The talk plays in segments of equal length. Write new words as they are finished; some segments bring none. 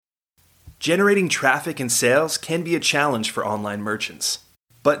Generating traffic and sales can be a challenge for online merchants.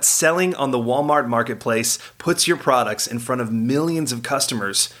 But selling on the Walmart Marketplace puts your products in front of millions of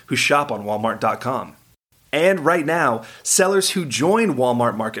customers who shop on Walmart.com. And right now, sellers who join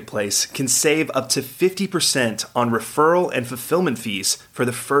Walmart Marketplace can save up to 50% on referral and fulfillment fees for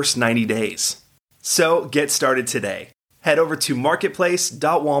the first 90 days. So get started today. Head over to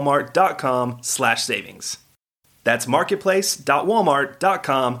marketplace.walmart.com/savings. That's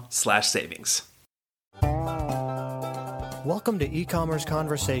marketplace.walmart.com/savings. Welcome to E-Commerce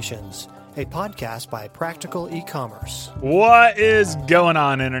Conversations, a podcast by Practical E-Commerce. What is going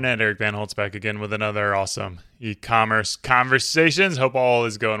on, Internet? Eric Van Holtz back again with another awesome E-Commerce Conversations. Hope all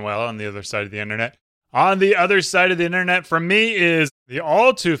is going well on the other side of the Internet. On the other side of the Internet from me is the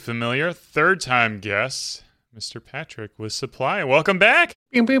all too familiar third-time guest, Mr. Patrick with Supply. Welcome back.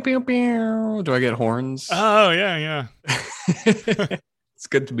 Pew, pew, pew, pew. Do I get horns? Oh, yeah. It's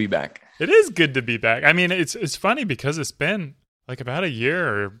good to be back. It is good to be back. I mean, it's funny because it's been like about a year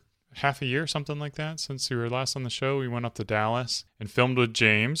or half a year, something like that, since you were last on the show. We went up to Dallas and filmed with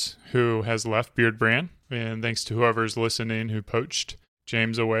James, who has left Beard Brand. And thanks to whoever's listening who poached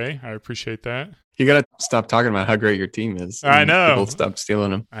James away. I appreciate that. You got to stop talking about how great your team is. I know. People stop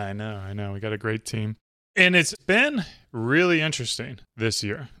stealing them. I know. We got a great team. And it's been really interesting this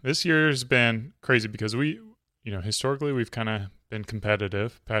year. This year's been crazy because historically we've kind of been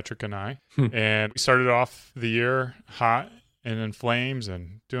competitive, Patrick and I. And we started off the year hot and in flames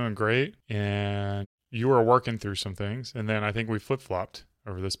and doing great. And you were working through some things. And then I think we flip-flopped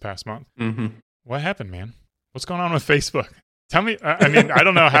over this past month. Mm-hmm. What happened, man? What's going on with Facebook? Tell me, I mean, I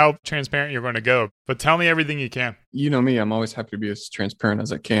don't know how transparent you're going to go, but tell me everything you can. You know me, I'm always happy to be as transparent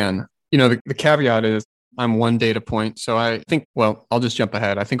as I can. The caveat is I'm one data point. So I think, I'll just jump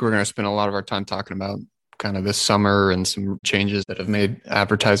ahead. I think we're going to spend a lot of our time talking about kind of this summer and some changes that have made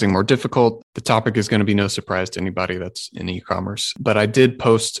advertising more difficult. The topic is going to be no surprise to anybody that's in e-commerce. But I did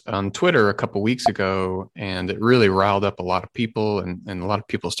post on Twitter a couple weeks ago, and it really riled up a lot of people, and a lot of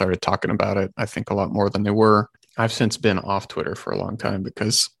people started talking about it, I think a lot more than they were. I've since been off Twitter for a long time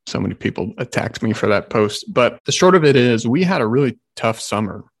because so many people attacked me for that post. But the short of it is we had a really tough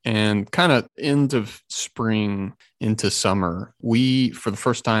summer, and kind of end of spring into summer, we, for the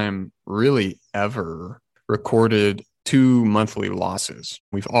first time really ever, recorded 2 monthly losses.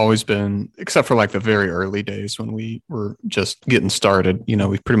 We've always been, except for like the very early days when we were just getting started,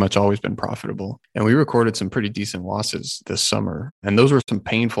 we've pretty much always been profitable. And we recorded some pretty decent losses this summer. And those were some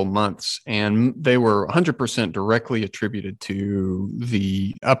painful months. And they were 100% directly attributed to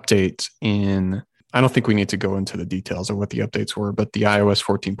the update I don't think we need to go into the details of what the updates were, but the iOS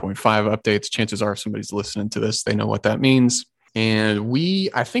 14.5 updates, chances are if somebody's listening to this, they know what that means. And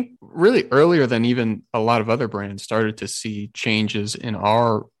I think really earlier than even a lot of other brands, started to see changes in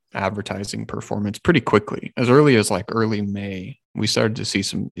our advertising performance pretty quickly. As early as like early May, we started to see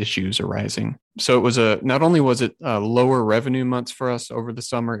some issues arising. So it was not only was it lower revenue months for us over the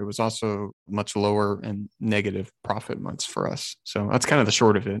summer, it was also much lower and negative profit months for us. So that's kind of the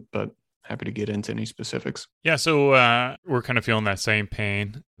short of it, but happy to get into any specifics. Yeah, so we're kind of feeling that same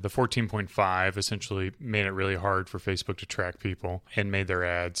pain. The 14.5 essentially made it really hard for Facebook to track people and made their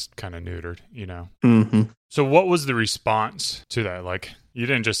ads kind of neutered, Mm-hmm. So what was the response to that? Like, you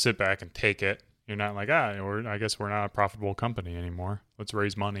didn't just sit back and take it. You're not like, I guess we're not a profitable company anymore. Let's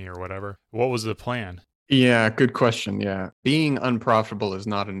raise money or whatever. What was the plan? Yeah, good question. Yeah. Being unprofitable is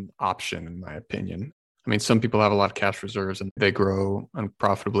not an option, in my opinion. I mean, some people have a lot of cash reserves and they grow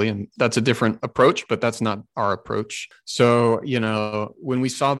unprofitably, and that's a different approach, but that's not our approach. So, when we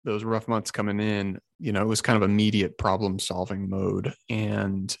saw those rough months coming in, it was kind of immediate problem solving mode.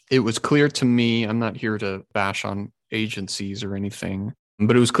 And it was clear to me, I'm not here to bash on agencies or anything,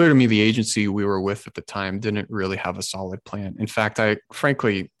 but it was clear to me the agency we were with at the time didn't really have a solid plan. In fact, I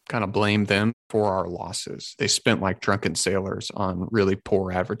frankly kind of blame them for our losses. They spent like drunken sailors on really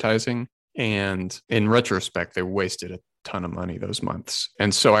poor advertising. And in retrospect, they wasted a ton of money those months.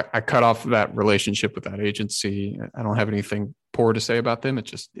 And so I cut off that relationship with that agency. I don't have anything poor to say about them. It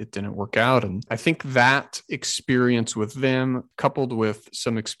didn't work out. And I think that experience with them, coupled with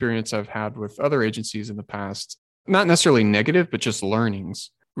some experience I've had with other agencies in the past, not necessarily negative, but just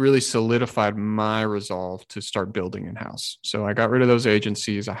learnings, really solidified my resolve to start building in-house. So I got rid of those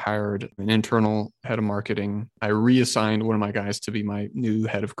agencies. I hired an internal head of marketing. I reassigned one of my guys to be my new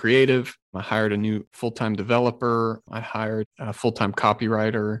head of creative. I hired a new full-time developer. I hired a full-time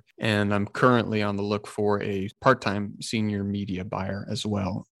copywriter, and I'm currently on the look for a part-time senior media buyer as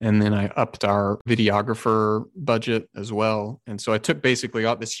well. And then I upped our videographer budget as well. And so I took basically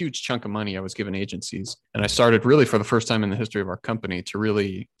all this huge chunk of money I was giving agencies, and I started really for the first time in the history of our company to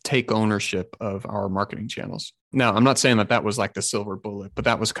really take ownership of our marketing channels. Now, I'm not saying that that was like the silver bullet, but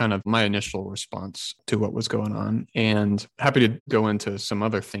that was kind of my initial response to what was going on. And happy to go into some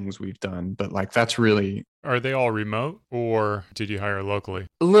other things we've done, but like that's really... Are they all remote or did you hire locally?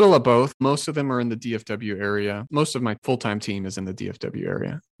 A little of both. Most of them are in the DFW area. Most of my full-time team is in the DFW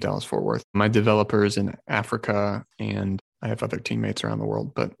area, Dallas-Fort Worth. My developers in Africa, and I have other teammates around the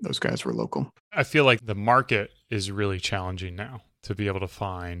world, but those guys were local. I feel like the market is really challenging now to be able to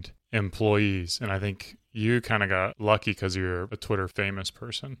find employees. And I think you kind of got lucky because you're a Twitter famous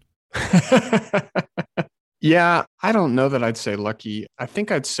person. Yeah, I don't know that I'd say lucky. I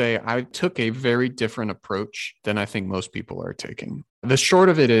think I'd say I took a very different approach than I think most people are taking. The short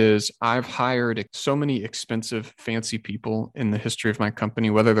of it is I've hired so many expensive, fancy people in the history of my company,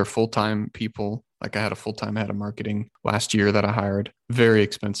 whether they're full-time people, like I had a full-time head of marketing last year that I hired, very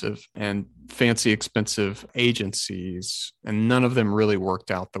expensive, and fancy, expensive agencies. And none of them really worked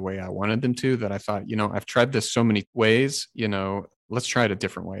out the way I wanted them to, that I thought, I've tried this so many ways, let's try it a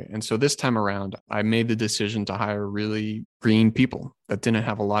different way. And so this time around, I made the decision to hire really green people that didn't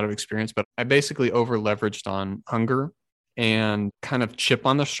have a lot of experience, but I basically over leveraged on hunger and kind of chip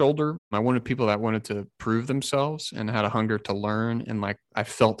on the shoulder. I wanted people that wanted to prove themselves and had a hunger to learn. And like I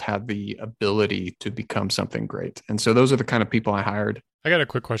felt had the ability to become something great. And so those are the kind of people I hired. I got a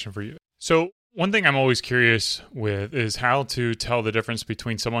quick question for you. So one thing I'm always curious with is how to tell the difference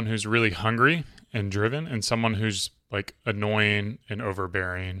between someone who's really hungry and driven and someone who's like annoying and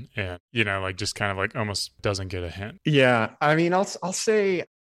overbearing and, like just kind of like almost doesn't get a hint. Yeah. I mean, I'll say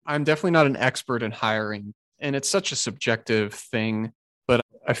I'm definitely not an expert in hiring, and it's such a subjective thing, but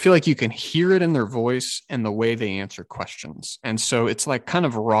I feel like you can hear it in their voice and the way they answer questions. And so it's like kind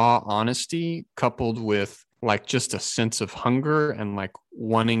of raw honesty coupled with like just a sense of hunger and like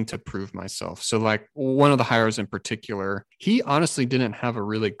wanting to prove myself. So like one of the hires in particular, he honestly didn't have a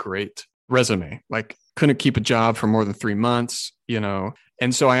really great resume, like couldn't keep a job for more than 3 months,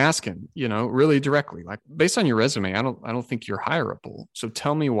 And so I asked him, really directly, like based on your resume, I don't think you're hireable. So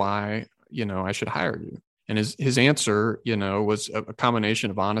tell me why, I should hire you. And his answer, was a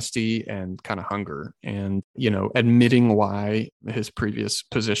combination of honesty and kind of hunger and, admitting why his previous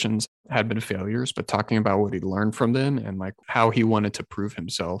positions had been failures, but talking about what he learned from them and like how he wanted to prove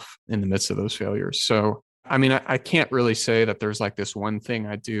himself in the midst of those failures. So, I mean, I can't really say that there's like this one thing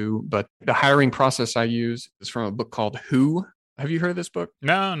I do, but the hiring process I use is from a book called Who. Have you heard of this book?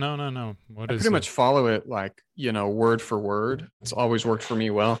 No. I pretty much follow it like, word for word. It's always worked for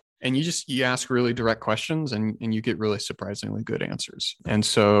me well. And you ask really direct questions and you get really surprisingly good answers. And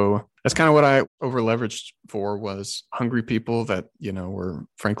so that's kind of what I over leveraged for was hungry people that, were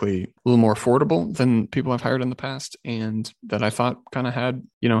frankly a little more affordable than people I've hired in the past. And that I thought kind of had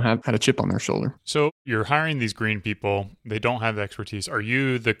a chip on their shoulder. So you're hiring these green people. They don't have the expertise. Are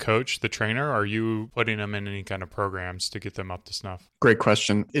you the coach, the trainer? Are you putting them in any kind of programs to get them up to snuff? Great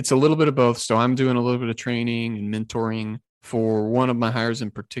question. It's a little bit of both. So I'm doing a little bit of training and mentoring. For one of my hires in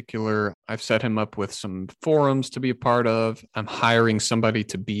particular, I've set him up with some forums to be a part of. I'm hiring somebody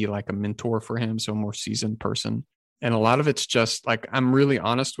to be like a mentor for him, so a more seasoned person. And a lot of it's just like, I'm really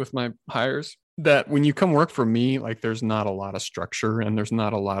honest with my hires that when you come work for me, like there's not a lot of structure and there's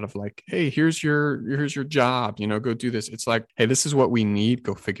not a lot of like, hey, here's your job, go do this. It's like, hey, this is what we need.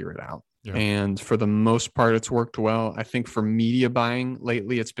 Go figure it out. Yeah. And for the most part, it's worked well. I think for media buying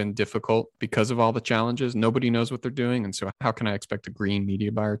lately, it's been difficult because of all the challenges. Nobody knows what they're doing. And so how can I expect a green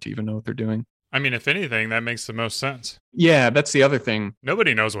media buyer to even know what they're doing? I mean, if anything, that makes the most sense. Yeah, that's the other thing.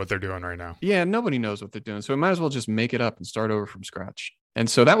 Nobody knows what they're doing right now. Yeah, nobody knows what they're doing. So we might as well just make it up and start over from scratch. And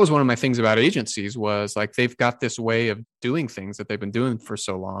so that was one of my things about agencies was like, they've got this way of doing things that they've been doing for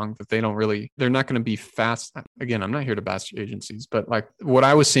so long that they're not going to be fast. Again, I'm not here to bash agencies, but like what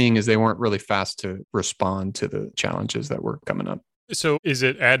I was seeing is they weren't really fast to respond to the challenges that were coming up. So is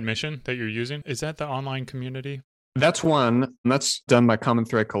it Admission that you're using? Is that the online community? That's one. That's done by Common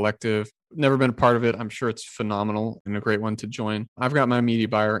Thread Collective. Never been a part of it. I'm sure it's phenomenal and a great one to join. I've got my media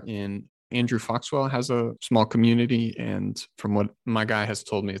buyer in Andrew Foxwell has a small community. And from what my guy has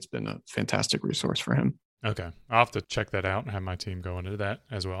told me, it's been a fantastic resource for him. Okay. I'll have to check that out and have my team go into that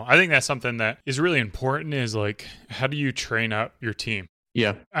as well. I think that's something that is really important is like, how do you train up your team?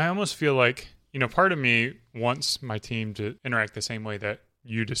 Yeah. I almost feel like, part of me wants my team to interact the same way that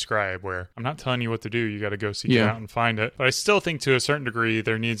you describe, where I'm not telling you what to do. You got to go seek it Yeah. out and find it. But I still think to a certain degree,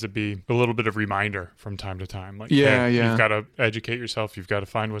 there needs to be a little bit of reminder from time to time. Like, Yeah, hey, yeah. you've got to educate yourself. You've got to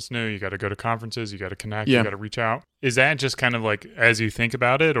find what's new. You got to go to conferences. You got to connect. Yeah. You got to reach out. Is that just kind of like as you think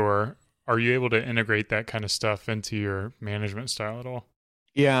about it, or are you able to integrate that kind of stuff into your management style at all?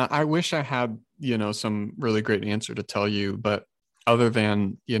 Yeah, I wish I had, some really great answer to tell you, but other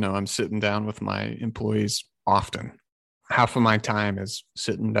than, I'm sitting down with my employees often. Half of my time is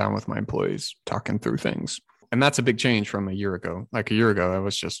sitting down with my employees, talking through things. And that's a big change from a year ago. Like a year ago, I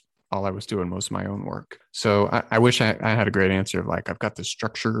was just all I was doing most of my own work. So I wish I had a great answer of like, I've got this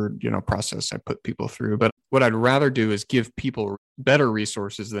structured, process I put people through. But what I'd rather do is give people better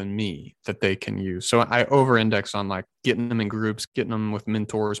resources than me that they can use. So I over-index on like getting them in groups, getting them with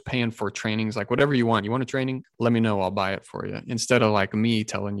mentors, paying for trainings, like whatever you want. You want a training? Let me know. I'll buy it for you. Instead of like me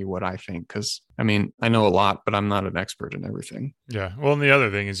telling you what I think. Because I know a lot, but I'm not an expert in everything. Yeah. Well, and the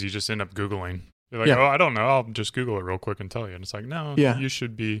other thing is you just end up Googling. You're like, Yeah. oh, I don't know. I'll just Google it real quick and tell you. And it's like, no, Yeah. you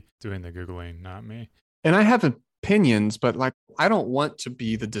should be doing the Googling, not me. And I have opinions, but like, I don't want to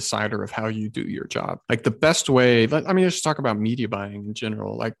be the decider of how you do your job. Like the best way, let's talk about media buying in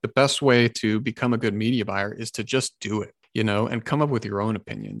general. Like the best way to become a good media buyer is to just do it, and come up with your own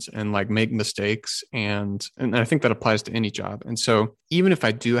opinions and like make mistakes. And I think that applies to any job. And so even if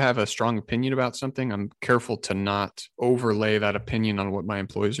I do have a strong opinion about something, I'm careful to not overlay that opinion on what my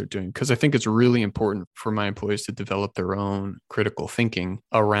employees are doing. Because I think it's really important for my employees to develop their own critical thinking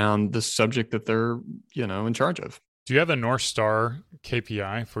around the subject that they're, in charge of. Do you have a North Star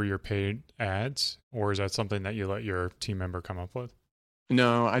KPI for your paid ads, or is that something that you let your team member come up with?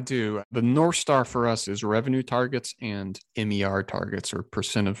 No, I do. The North Star for us is revenue targets and MER targets, or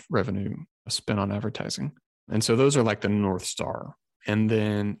percent of revenue spent on advertising. And so those are like the North Star. And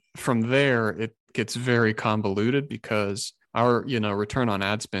then from there, it gets very convoluted because our, return on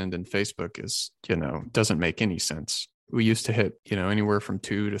ad spend in Facebook is, doesn't make any sense. We used to hit, anywhere from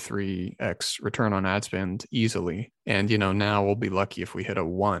 2 to 3x return on ad spend easily. And, now we'll be lucky if we hit a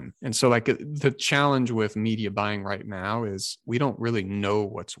 1. And so like the challenge with media buying right now is we don't really know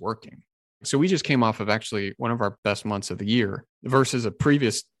what's working. So we just came off of actually one of our best months of the year versus a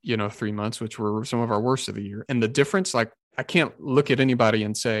previous, 3 months, which were some of our worst of the year. And the difference, like I can't look at anybody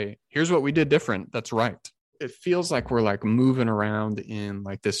and say, here's what we did different. That's right. It feels like we're like moving around in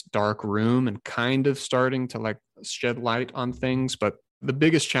like this dark room and kind of starting to like shed light on things. But the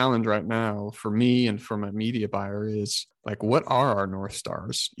biggest challenge right now for me and for my media buyer is like, what are our North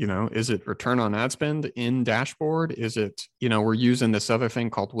Stars? Is it return on ad spend in dashboard? Is it, we're using this other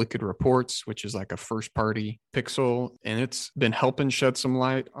thing called Wicked Reports, which is like a first party pixel. And it's been helping shed some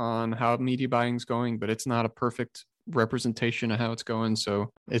light on how media buying is going, but it's not a perfect representation of how it's going.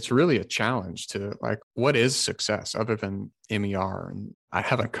 So it's really a challenge to like, what is success other than MER? And I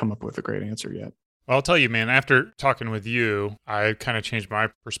haven't come up with a great answer yet. I'll tell you, man, after talking with you, I kind of changed my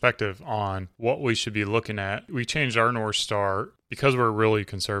perspective on what we should be looking at. We changed our North Star because we're really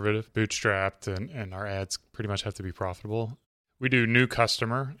conservative, bootstrapped, and our ads pretty much have to be profitable. We do new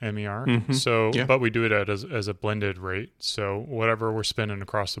customer MER, but we do it as a blended rate. So whatever we're spending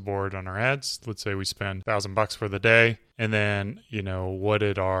across the board on our ads, let's say we spend $1,000 for the day, and then what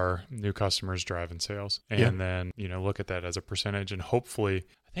did our new customers drive in sales, and then look at that as a percentage, and hopefully,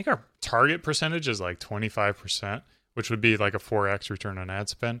 I think our target percentage is like 25%, which would be like a 4x return on ad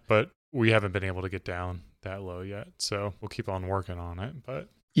spend, but we haven't been able to get down that low yet. So we'll keep on working on it, but.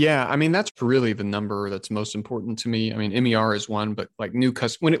 Yeah, that's really the number that's most important to me. MER is one, but like new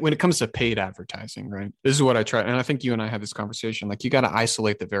when it comes to paid advertising, right? This is what I try, and I think you and I had this conversation. Like you got to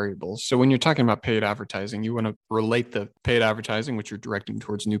isolate the variables. So when you're talking about paid advertising, you want to relate the paid advertising, which you're directing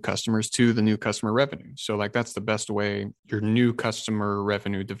towards new customers, to the new customer revenue. So like that's the best way. Your new customer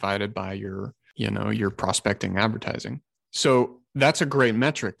revenue divided by your prospecting advertising. So that's a great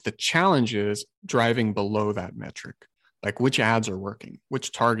metric. The challenge is driving below that metric. Like which ads are working,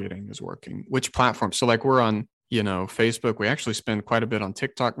 which targeting is working, which platform. So like we're on, Facebook. We actually spend quite a bit on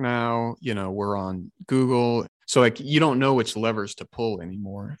TikTok now. We're on Google. So like you don't know which levers to pull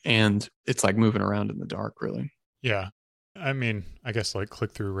anymore. And it's like moving around in the dark, really. Yeah. I guess like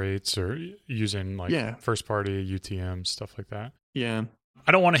click-through rates or using like first party UTM, stuff like that. Yeah.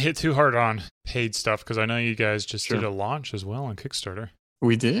 I don't want to hit too hard on paid stuff because I know you guys just did a launch as well on Kickstarter.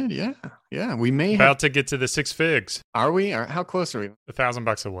 We did, yeah. Yeah, we may about to get to the 6 figs. Are we? Or how close are we?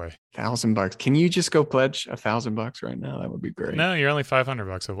 $1,000 away. $1,000. Can you just go pledge $1,000 right now? That would be great. No, you're only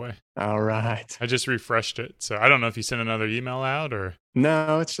 $500 away. All right. I just refreshed it, so I don't know if you sent another email out or.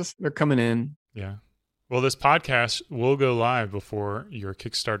 No, it's just they're coming in. Yeah. Well, this podcast will go live before your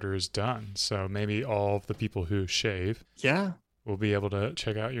Kickstarter is done, so maybe all of the people who shave. Yeah. we'll be able to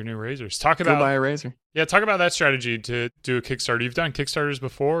check out your new razors. Talk Go about buy a razor. talk about that strategy to do a Kickstarter. You've done Kickstarters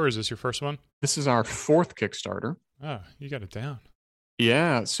before, or is this your first one? This is our 4th Kickstarter. Oh, you got it down.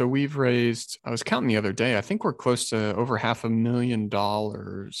 Yeah. So we've raised, I was counting the other day, I think we're close to over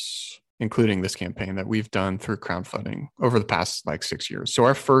 $500,000, including this campaign that we've done through crowdfunding over the past like 6 years. So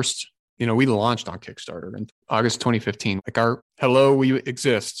our first, we launched on Kickstarter in August 2015. Like our Hello, We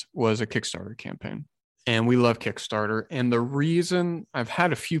Exist was a Kickstarter campaign. And we love Kickstarter. And the reason, I've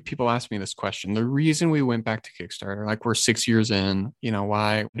had a few people ask me this question, the reason we went back to Kickstarter, like we're 6 years in,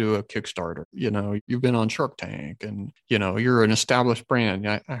 why do a Kickstarter? You've been on Shark Tank and, you're an established brand.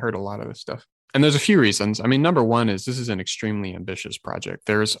 I heard a lot of this stuff. And there's a few reasons. I mean, number one is this is an extremely ambitious project.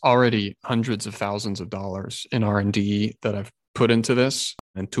 There's already hundreds of thousands of dollars in R&D that I've put into this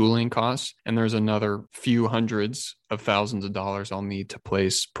and tooling costs. And there's another few hundreds of thousands of dollars I'll need to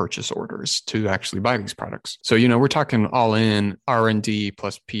place purchase orders to actually buy these products. So, we're talking all in R&D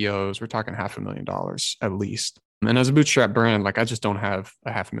plus POs, we're talking $500,000 at least. And as a bootstrap brand, like I just don't have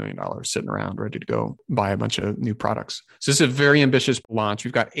 $500,000 sitting around ready to go buy a bunch of new products. So this is a very ambitious launch.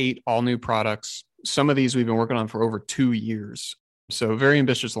 We've got 8 all new products. Some of these we've been working on for over 2 years. So very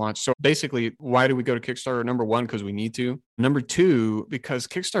ambitious launch. So basically, why do we go to Kickstarter? Number one, because we need to. Number two, because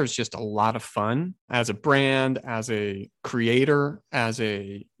Kickstarter is just a lot of fun as a brand, as a creator, as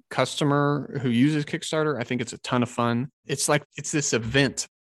a customer who uses Kickstarter. I think it's a ton of fun. It's this event.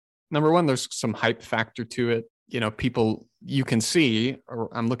 Number one, there's some hype factor to it. People, you can see, or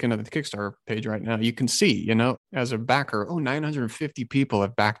I'm looking at the Kickstarter page right now, you can see, as a backer, 950 people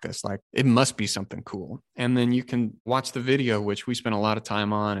have backed this. Like it must be something cool. And then you can watch the video, which we spent a lot of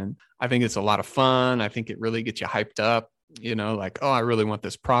time on. And I think it's a lot of fun. I think it really gets you hyped up, like, I really want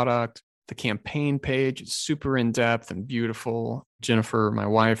this product. The campaign page is super in-depth and beautiful. Jennifer, my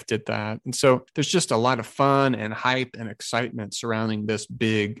wife, did that. And so there's just a lot of fun and hype and excitement surrounding this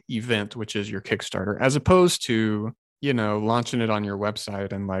big event, which is your Kickstarter, as opposed to, launching it on your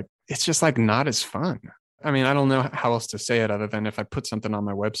website and like, it's just like not as fun. I mean, I don't know how else to say it other than if I put something on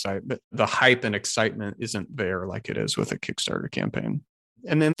my website, but the hype and excitement isn't there like it is with a Kickstarter campaign.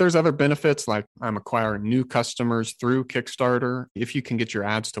 And then there's other benefits like I'm acquiring new customers through Kickstarter. If you can get your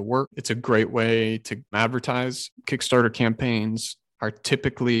ads to work, it's a great way to advertise. Kickstarter campaigns are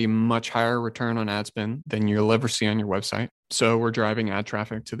typically much higher return on ad spend than you'll ever see on your website. So we're driving ad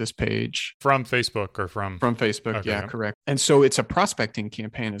traffic to this page. From Facebook or from Facebook. Okay. Yeah, correct. And so it's a prospecting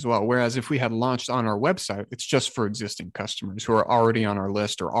campaign as well. Whereas if we had launched on our website, it's just for existing customers who are already on our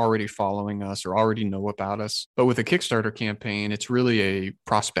list or already following us or already know about us. But with a Kickstarter campaign, it's really a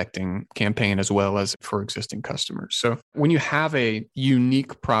prospecting campaign as well as for existing customers. So when you have a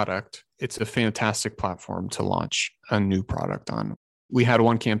unique product, it's a fantastic platform to launch a new product on. We had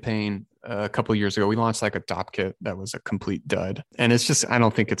one campaign a couple of years ago. We launched like a top kit that was a complete dud. And it's just, I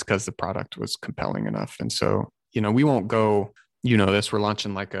don't think it's because the product was compelling enough. And so, we won't go, we're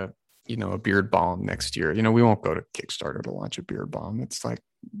launching like a beard balm next year. We won't go to Kickstarter to launch a beard balm. It's like,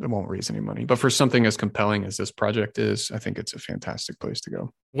 it won't raise any money. But for something as compelling as this project is, I think it's a fantastic place to go.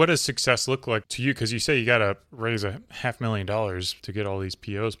 What does success look like to you? Because you say you got to raise $500,000 to get all these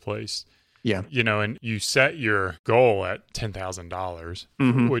POs placed. Yeah. And you set your goal at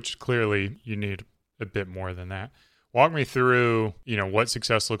 $10,000, which clearly you need a bit more than that. Walk me through, what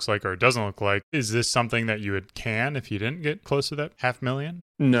success looks like or doesn't look like. Is this something that you can if you didn't get close to that $500,000?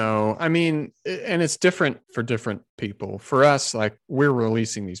 No, I mean, and it's different for different people. For us, like we're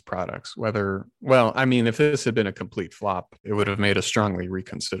releasing these products, if this had been a complete flop, it would have made us strongly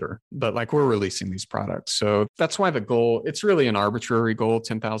reconsider. But like we're releasing these products. So that's why the goal, it's really an arbitrary goal,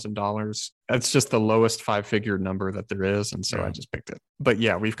 $10,000. It's just the lowest 5-figure number that there is. And so I just picked it. But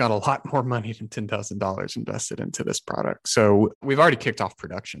yeah, we've got a lot more money than $10,000 invested into this product. So we've already kicked off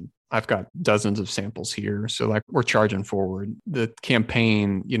production. I've got dozens of samples here. So like we're charging forward. The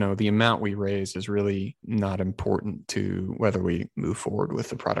campaign, the amount we raise is really not important to whether we move forward with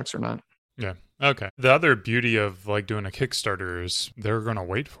the products or not. Yeah. Okay. The other beauty of like doing a Kickstarter is they're going to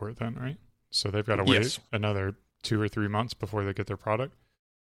wait for it then, right? So they've got to wait another 2 or 3 months before they get their product.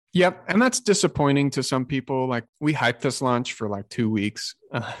 Yep. And that's disappointing to some people. Like we hyped this launch for like 2 weeks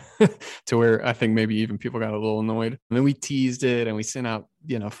to where I think maybe even people got a little annoyed. And then we teased it and we sent out,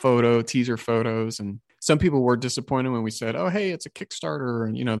 teaser photos. And some people were disappointed when we said, oh, hey, it's a Kickstarter.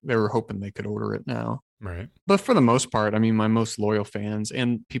 And, they were hoping they could order it now. Right. But for the most part, I mean, my most loyal fans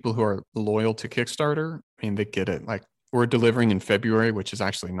and people who are loyal to Kickstarter, I mean, they get it. Like we're delivering in February, which is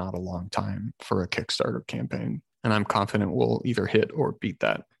actually not a long time for a Kickstarter campaign. And I'm confident we'll either hit or beat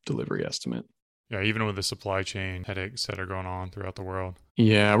that delivery estimate. Yeah, even with the supply chain headaches that are going on throughout the world.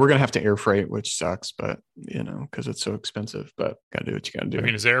 Yeah, we're going to have to air freight, which sucks, but because it's so expensive, but got to do what you got to do. I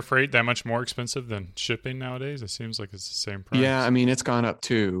mean, is air freight that much more expensive than shipping nowadays? It seems like it's the same price. Yeah, I mean, it's gone up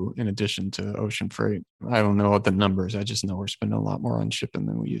too, in addition to ocean freight. I don't know what the numbers. I just know we're spending a lot more on shipping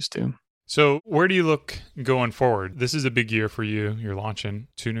than we used to. So where do you look going forward? This is a big year for you. You're launching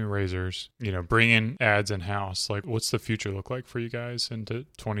 2 new razors, bringing ads in-house. Like, what's the future look like for you guys into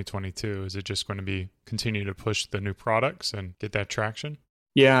 2022? Is it just going to be continue to push the new products and get that traction?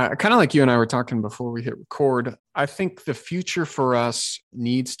 Yeah, kind of like you and I were talking before we hit record. I think the future for us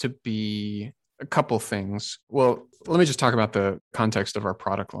needs to be a couple things. Well, let me just talk about the context of our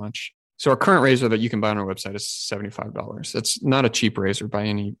product launch. So our current razor that you can buy on our website is $75. That's not a cheap razor by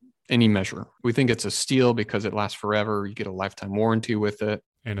any measure. We think it's a steal because it lasts forever. You get a lifetime warranty with it.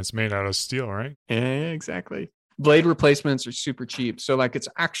 And it's made out of steel, right? Yeah, exactly. Blade replacements are super cheap. So it's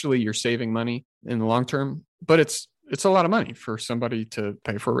actually you're saving money in the long term, but it's a lot of money for somebody to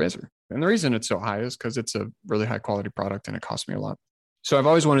pay for a razor. And the reason it's so high is because it's a really high quality product and it costs me a lot. So I've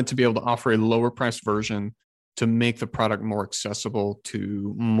always wanted to be able to offer a lower priced version to make the product more accessible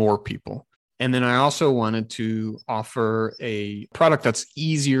to more people. And then I also wanted to offer a product that's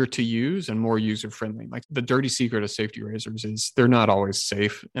easier to use and more user-friendly. Like the dirty secret of safety razors is they're not always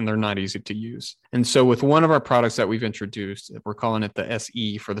safe and they're not easy to use. And so with one of our products that we've introduced, we're calling it the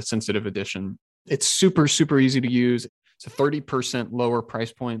SE for the sensitive edition. It's super, super easy to use. It's a 30% lower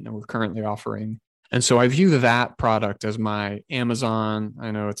price point than we're currently offering. And so I view that product as my Amazon. I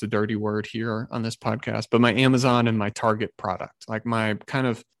know it's a dirty word here on this podcast, but my Amazon and my Target product, like my kind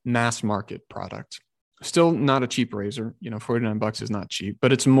of mass market product. Still not a cheap razor. $49 is not cheap,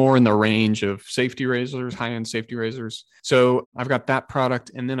 but it's more in the range of safety razors, high-end safety razors. So I've got that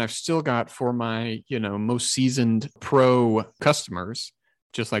product. And then I've still got for my, most seasoned pro customers,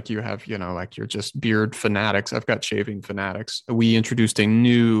 just like you have, like you're just beard fanatics. I've got shaving fanatics. We introduced a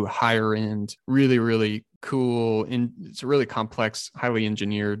new higher end, really, really cool. It's a really complex, highly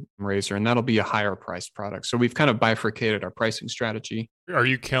engineered razor, and that'll be a higher priced product. So we've kind of bifurcated our pricing strategy. Are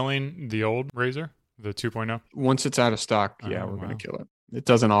you killing the old razor, the 2.0? Once it's out of stock, we're going to kill it. It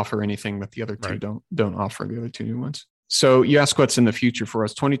doesn't offer anything that the other two don't offer, the other 2 new ones. So you ask what's in the future for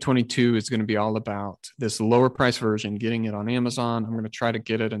us. 2022 is going to be all about this lower price version, getting it on Amazon. I'm going to try to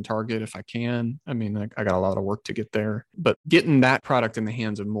get it in Target if I can. I mean, I got a lot of work to get there, but getting that product in the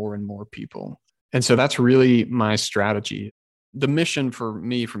hands of more and more people. And so that's really my strategy. The mission for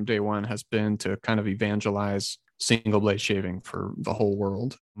me from day one has been to kind of evangelize single blade shaving for the whole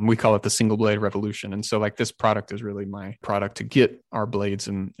world. We call it the single blade revolution. And so this product is really my product to get our blades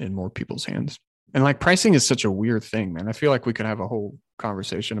in more people's hands. And pricing is such a weird thing, man. I feel like we could have a whole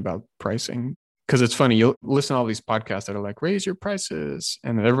conversation about pricing because it's funny. You'll listen to all these podcasts that are like, raise your prices.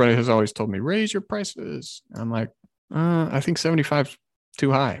 And everybody has always told me, raise your prices. And I'm like, I think 75 is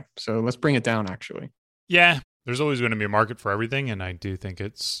too high. So let's bring it down, actually. Yeah, there's always going to be a market for everything. And I do think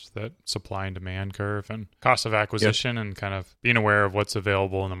it's that supply and demand curve and cost of acquisition and kind of being aware of what's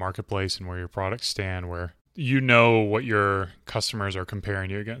available in the marketplace and where your products stand, where what your customers are comparing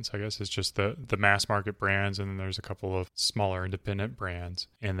you against. I guess it's just the mass market brands, and then there's a couple of smaller independent brands,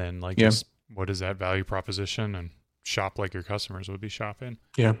 and then just what is that value proposition, and shop like your customers would be shopping.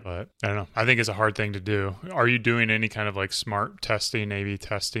 Yeah. But I don't know. I think it's a hard thing to do. Are you doing any kind of smart testing, A/B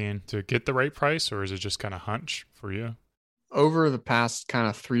testing to get the right price, or is it just kind of hunch for you? Over the past kind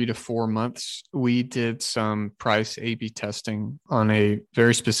of 3 to 4 months, we did some price A/B testing on a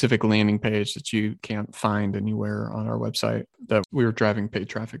very specific landing page that you can't find anywhere on our website that we were driving paid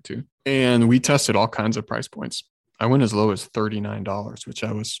traffic to. And we tested all kinds of price points. I went as low as $39, which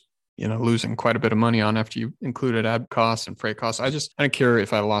I was, losing quite a bit of money on after you included ad costs and freight costs. I didn't care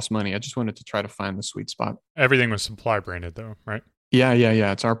if I lost money. I just wanted to try to find the sweet spot. Everything was supply branded though, right? Yeah.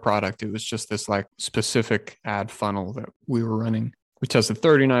 It's our product. It was just this specific ad funnel that we were running. We tested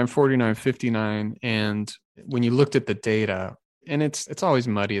 39, 49, 59. And when you looked at the data, and it's always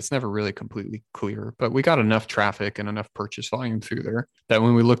muddy, it's never really completely clear, but we got enough traffic and enough purchase volume through there that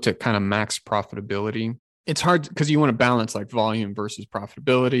when we looked at kind of max profitability, it's hard because you want to balance volume versus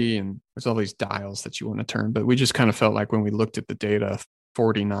profitability. And there's all these dials that you want to turn. But we just kind of felt like when we looked at the data,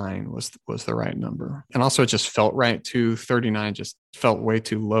 49 was the right number. And also it just felt right too. 39 just felt way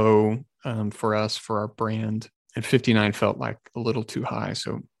too low for us, for our brand. And 59 felt like a little too high.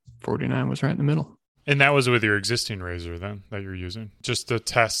 So 49 was right in the middle. And that was with your existing razor then that you're using, just to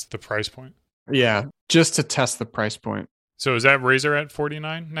test the price point? Yeah, just to test the price point. So is that razor at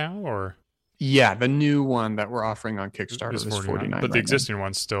 49 now, or? Yeah, the new one that we're offering on Kickstarter is 49. But the existing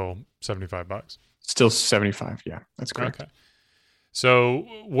one's still $75. Still 75, yeah, that's correct. Okay. So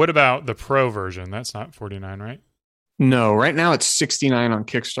what about the Pro version? That's not $49, right? No, right now it's $69 on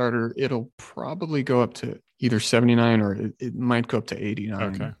Kickstarter. It'll probably go up to either $79 or it might go up to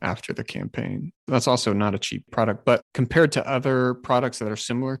 $89 after the campaign. That's also not a cheap product, but compared to other products that are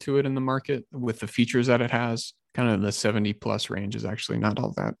similar to it in the market with the features that it has, kind of the 70 plus range is actually not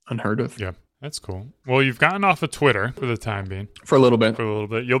all that unheard of. Yeah, that's cool. Well, you've gotten off of Twitter for the time being. For a little bit.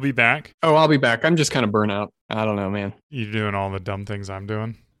 You'll be back? Oh, I'll be back. I'm just kind of burnt out. I don't know, man. You doing all the dumb things I'm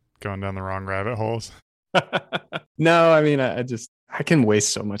doing? Going down the wrong rabbit holes? No, I mean, I can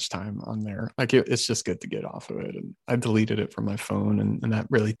waste so much time on there. Like it's just good to get off of it. And I deleted it from my phone and that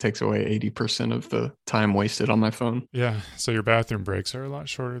really takes away 80% of the time wasted on my phone. Yeah. So your bathroom breaks are a lot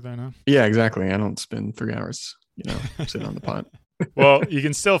shorter then, huh? Yeah, exactly. I don't spend 3 hours, sitting on the pot. Well, you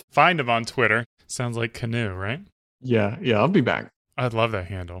can still find him on Twitter. Sounds like Canoe, right? Yeah. I'll be back. I'd love that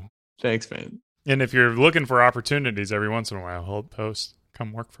handle. Thanks, man. And if you're looking for opportunities every once in a while, he'll post,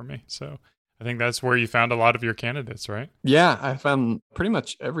 come work for me. So I think that's where you found a lot of your candidates, right? Yeah, I found pretty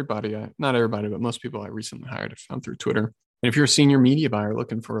much everybody. Not everybody, but most people I recently hired I found through Twitter. And if you're a senior media buyer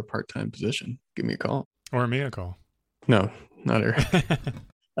looking for a part-time position, give me a call. Or me a call. No, not her.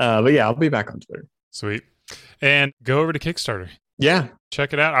 But yeah, I'll be back on Twitter. Sweet. And go over to Kickstarter. Yeah.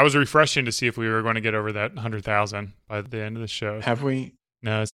 Check it out. I was refreshing to see if we were going to get over that 100,000 by the end of the show. Have we?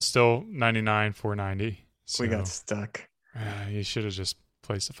 No, it's still 99,490. So, we got stuck. You should have just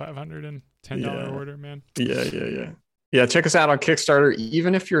placed a $510 order, man. Yeah, check us out on Kickstarter.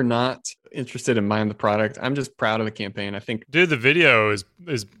 Even if you're not interested in buying the product, I'm just proud of the campaign. I think, dude, the video is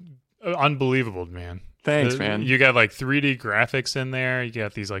unbelievable, man. Thanks, man. You got like 3D graphics in there. You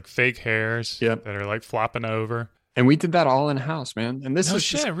got these like fake hairs that are like flopping over. And we did that all in house, man. And this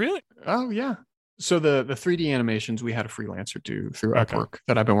is really? Oh yeah. So the 3D animations we had a freelancer do through Upwork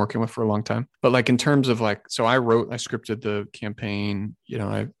that I've been working with for a long time. But like in terms of I scripted the campaign,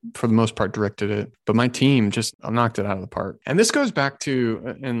 I for the most part directed it, but my team just knocked it out of the park. And this goes back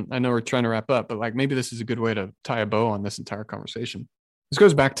to, and I know we're trying to wrap up, but like maybe this is a good way to tie a bow on this entire conversation. This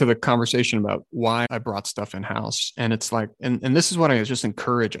goes back to the conversation about why I brought stuff in house. And it's like, and this is what I just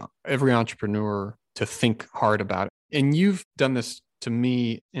encourage every entrepreneur to think hard about it. And you've done this to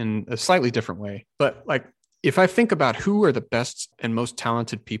me in a slightly different way. But like, if I think about who are the best and most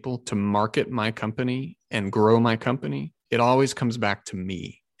talented people to market my company and grow my company, it always comes back to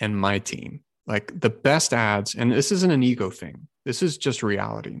me and my team. Like the best ads, and this isn't an ego thing. This is just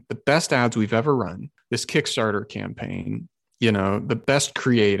reality. The best ads we've ever run, this Kickstarter campaign, the best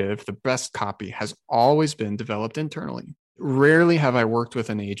creative, the best copy has always been developed internally. Rarely have I worked with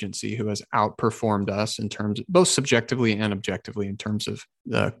an agency who has outperformed us in terms of both subjectively and objectively in terms of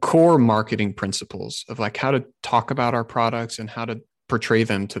the core marketing principles of like how to talk about our products and how to portray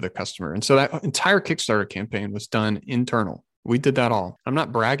them to the customer. And so that entire Kickstarter campaign was done internal. We did that all. I'm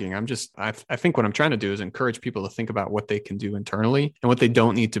not bragging. I think what I'm trying to do is encourage people to think about what they can do internally and what they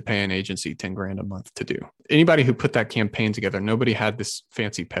don't need to pay an agency 10 grand a month to do. Anybody who put that campaign together, nobody had this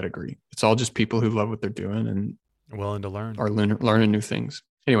fancy pedigree. It's all just people who love what they're doing and willing to learn or learning new things.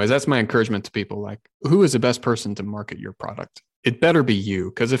 Anyways, that's my encouragement to people. Like, who is the best person to market your product? It better be you,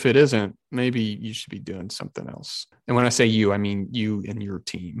 because if it isn't, maybe you should be doing something else. And when I say you, I mean you and your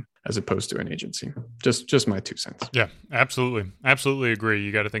team, as opposed to an agency. Just my 2 cents. Yeah, absolutely. Absolutely agree.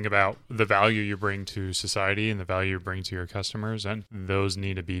 You got to think about the value you bring to society and the value you bring to your customers, and those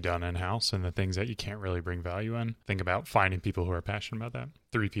need to be done in-house. And the things that you can't really bring value in, think about finding people who are passionate about that.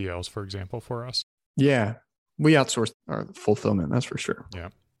 3PLs, for example, for us. Yeah. We outsource our fulfillment, that's for sure. Yeah.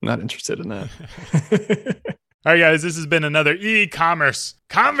 Not interested in that. All right, guys, this has been another e-commerce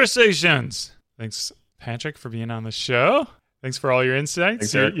Conversations. Thanks, Patrick, for being on the show. Thanks for all your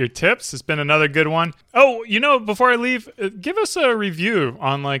insights, your tips. It's been another good one. Oh, before I leave, give us a review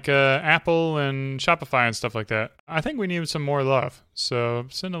on like Apple and Shopify and stuff like that. I think we need some more love. So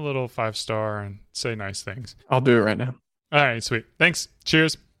send a little 5-star and say nice things. I'll do it right now. All right, sweet. Thanks.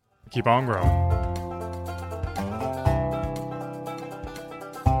 Cheers. Keep on growing.